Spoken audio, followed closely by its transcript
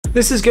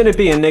This is going to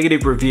be a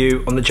negative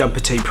review on the Jumper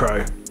T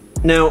Pro.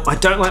 Now, I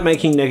don't like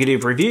making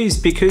negative reviews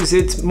because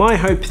it's my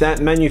hope that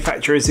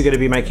manufacturers are going to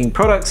be making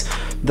products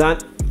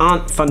that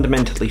aren't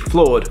fundamentally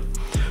flawed.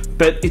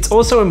 But it's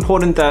also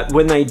important that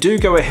when they do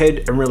go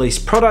ahead and release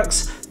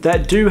products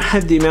that do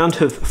have the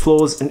amount of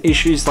flaws and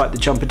issues like the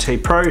Jumper T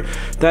Pro,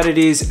 that it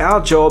is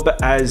our job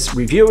as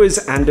reviewers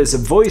and as a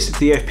voice of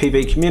the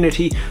FPV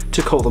community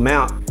to call them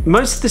out.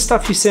 Most of the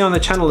stuff you see on the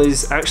channel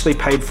is actually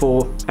paid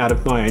for out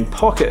of my own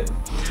pocket.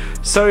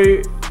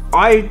 So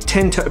I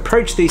tend to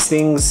approach these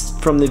things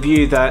from the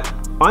view that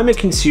I'm a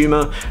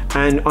consumer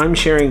and I'm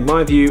sharing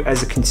my view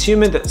as a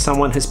consumer that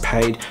someone has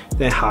paid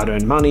their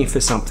hard-earned money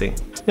for something.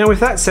 Now with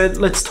that said,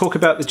 let's talk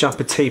about the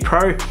Jumper T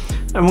Pro,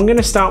 and we're going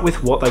to start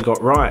with what they got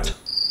right.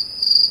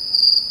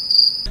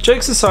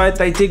 Jokes aside,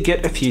 they did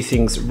get a few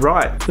things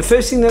right. The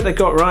first thing that they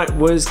got right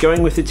was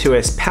going with the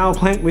 2S power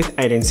plant with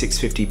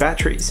 18650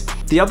 batteries.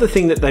 The other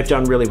thing that they've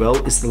done really well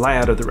is the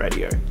layout of the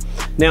radio.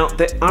 Now,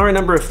 there are a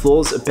number of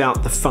flaws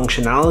about the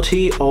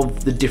functionality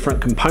of the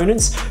different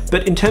components,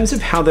 but in terms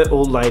of how they're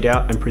all laid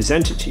out and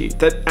presented to you,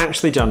 they're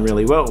actually done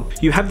really well.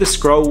 You have the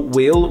scroll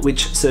wheel,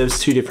 which serves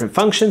two different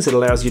functions. It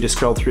allows you to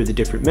scroll through the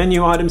different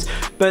menu items,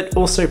 but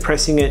also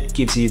pressing it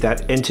gives you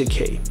that enter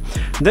key.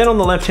 Then on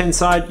the left-hand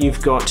side,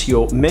 you've got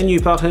your menu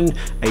button,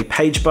 a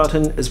page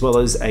button, as well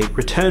as a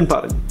return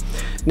button.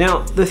 Now,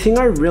 the thing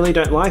I really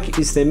don't like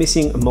is they're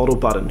missing a model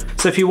button.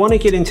 So if you want to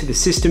get into the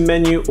system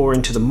menu or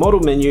into the model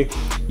menu,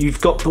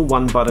 you've got the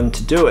one button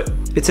to do it.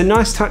 It's a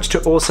nice touch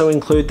to also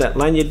include that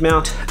lanyard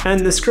mount,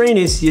 and the screen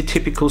is your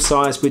typical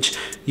size which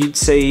you'd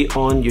see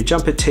on your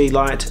Jumper T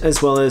Lite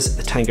as well as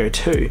a Tango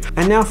 2.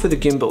 And now for the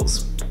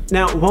gimbals.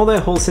 Now, while they're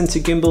Hall sensor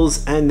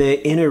gimbals and they're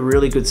in a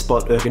really good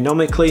spot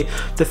ergonomically,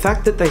 the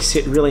fact that they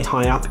sit really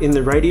high up in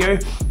the radio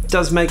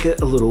does make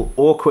it a little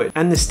awkward,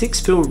 and the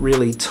sticks feel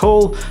really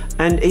tall,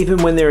 and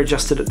even when they're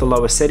adjusted at the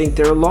lower setting,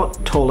 they're a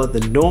lot taller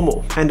than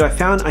normal. And I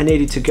found I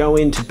needed to go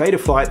into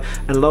Betaflight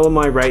and lower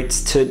my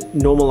rates to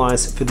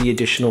normalize for the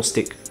additional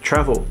stick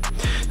travel.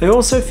 They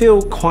also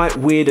feel quite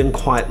weird and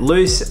quite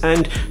loose,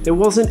 and there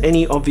wasn't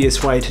any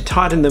obvious way to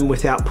tighten them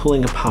without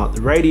pulling apart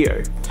the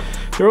radio.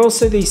 There are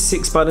also these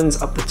 6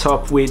 buttons up the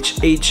top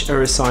which each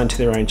are assigned to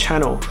their own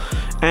channel,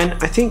 and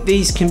I think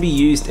these can be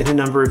used in a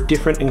number of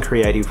different and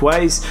creative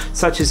ways,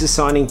 such as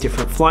assigning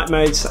different flight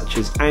modes such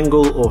as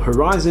angle or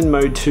horizon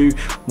mode to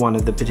one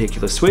of the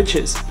particular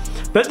switches.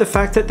 But the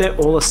fact that they're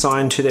all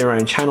assigned to their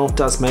own channel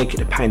does make it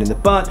a pain in the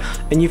butt,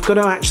 and you've got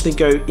to actually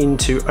go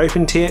into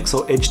OpenTX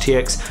or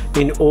EdgeTX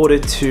in order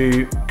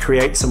to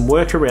create some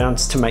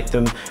workarounds to make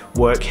them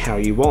work how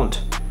you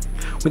want.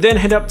 We then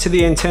head up to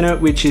the antenna,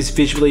 which is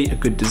visually a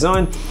good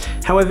design.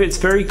 However, it's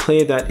very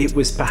clear that it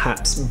was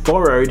perhaps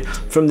borrowed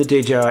from the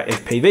DJI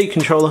FPV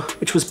controller,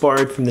 which was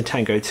borrowed from the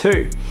Tango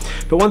 2.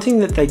 But one thing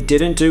that they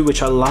didn't do,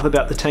 which I love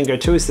about the Tango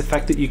 2, is the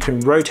fact that you can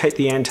rotate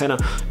the antenna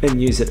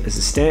and use it as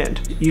a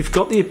stand. You've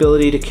got the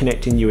ability to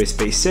connect in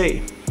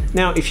USB-C.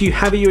 Now, if you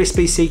have a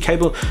USB-C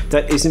cable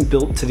that isn't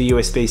built to the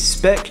USB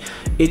spec,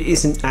 it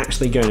isn't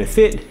actually going to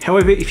fit.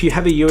 However, if you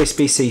have a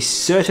USB-C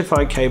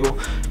certified cable,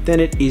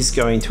 then it is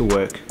going to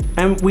work.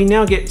 And we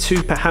now get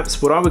to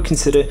perhaps what I would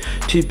consider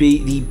to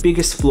be the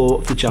biggest flaw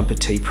of the Jumper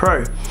T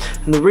Pro.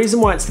 And the reason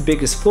why it's the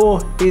biggest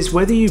flaw is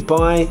whether you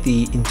buy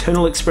the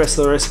internal Express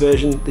LRS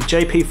version, the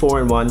JP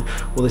 4-in-1,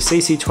 or the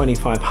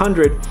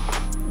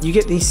CC2500, you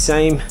get these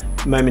same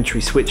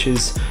momentary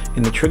switches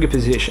in the trigger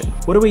position.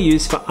 What do we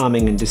use for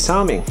arming and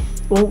disarming?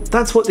 Well,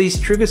 that's what these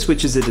trigger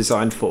switches are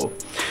designed for.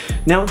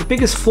 Now, the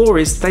biggest flaw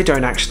is they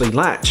don't actually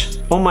latch.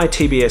 On my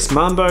TBS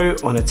Mambo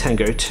on a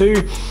Tango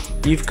 2,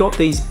 you've got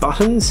these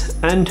buttons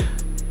and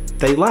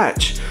they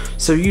latch.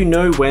 So you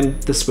know when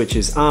the switch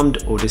is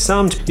armed or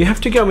disarmed. You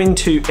have to go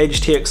into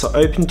EdgeTX or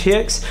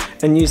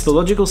OpenTX and use the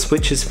logical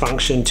switches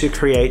function to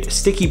create a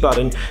sticky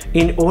button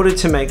in order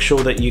to make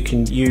sure that you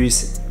can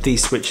use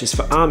these switches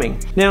for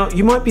arming. Now,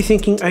 you might be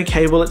thinking,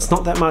 okay, well, it's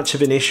not that much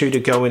of an issue to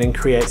go in and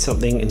create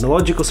something in the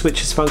logical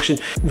switches function.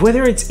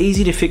 Whether it's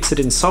easy to fix it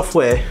in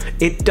software,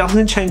 it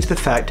doesn't change the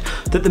fact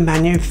that the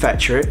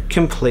manufacturer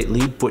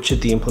completely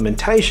butchered the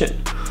implementation.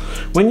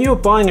 When you're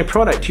buying a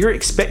product, you're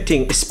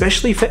expecting,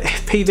 especially for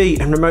FPV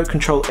and remote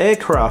control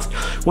aircraft,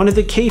 one of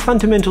the key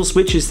fundamental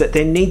switches that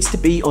there needs to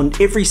be on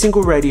every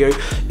single radio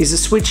is a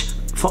switch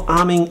for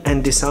arming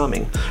and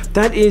disarming.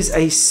 That is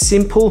a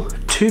simple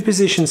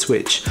 2-position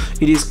switch.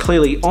 It is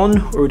clearly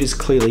on or it is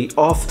clearly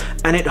off,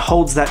 and it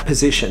holds that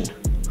position.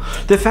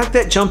 The fact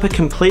that Jumper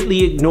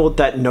completely ignored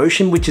that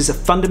notion, which is a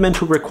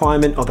fundamental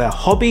requirement of our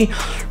hobby,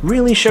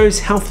 really shows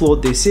how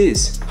flawed this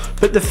is.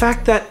 But the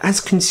fact that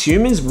as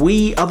consumers,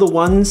 we are the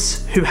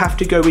ones who have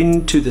to go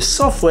into the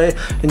software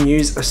and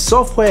use a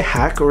software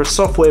hack or a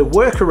software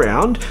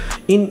workaround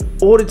in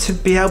order to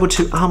be able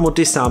to arm or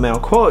disarm our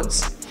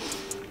quads.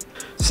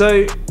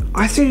 So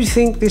I do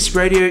think this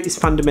radio is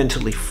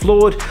fundamentally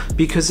flawed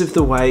because of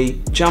the way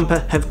Jumper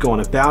have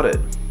gone about it.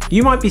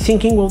 You might be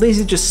thinking, well,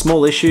 these are just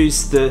small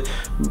issues. The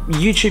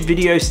YouTube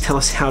videos tell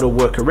us how to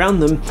work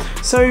around them.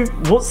 So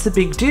what's the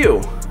big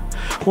deal?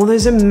 well,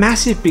 there's a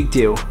massive big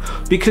deal,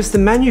 because the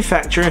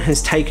manufacturer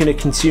has taken a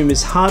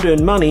consumer's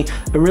hard-earned money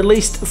and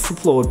released a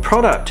flawed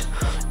product.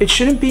 It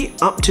shouldn't be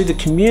up to the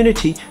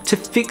community to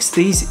fix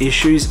these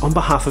issues on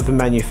behalf of a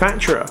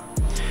manufacturer.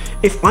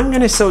 If I'm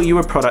going to sell you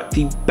a product,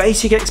 the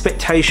basic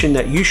expectation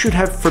that you should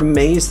have from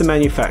me as the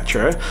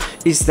manufacturer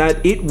is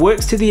that it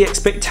works to the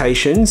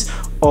expectations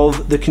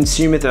of the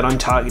consumer that I'm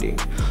targeting.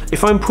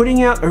 If I'm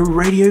putting out a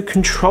radio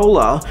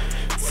controller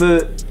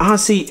for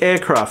RC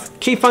aircraft,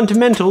 key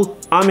fundamental,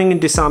 arming and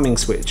disarming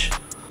switch.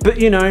 But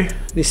you know,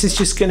 this is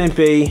just going to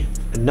be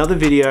another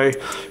video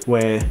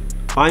where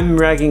I'm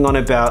ragging on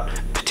about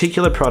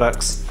particular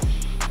products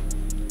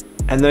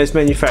and those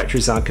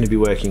manufacturers aren't going to be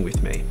working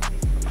with me.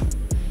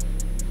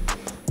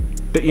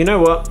 But you know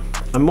what?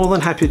 I'm more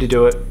than happy to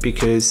do it,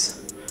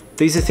 because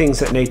these are things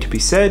that need to be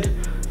said,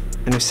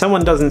 and if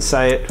someone doesn't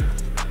say it,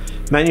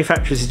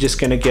 manufacturers are just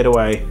going to get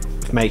away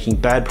with making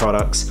bad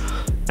products,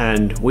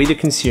 and we the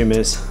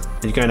consumers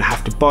are going to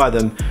have to buy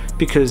them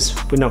because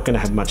we're not going to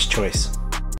have much choice.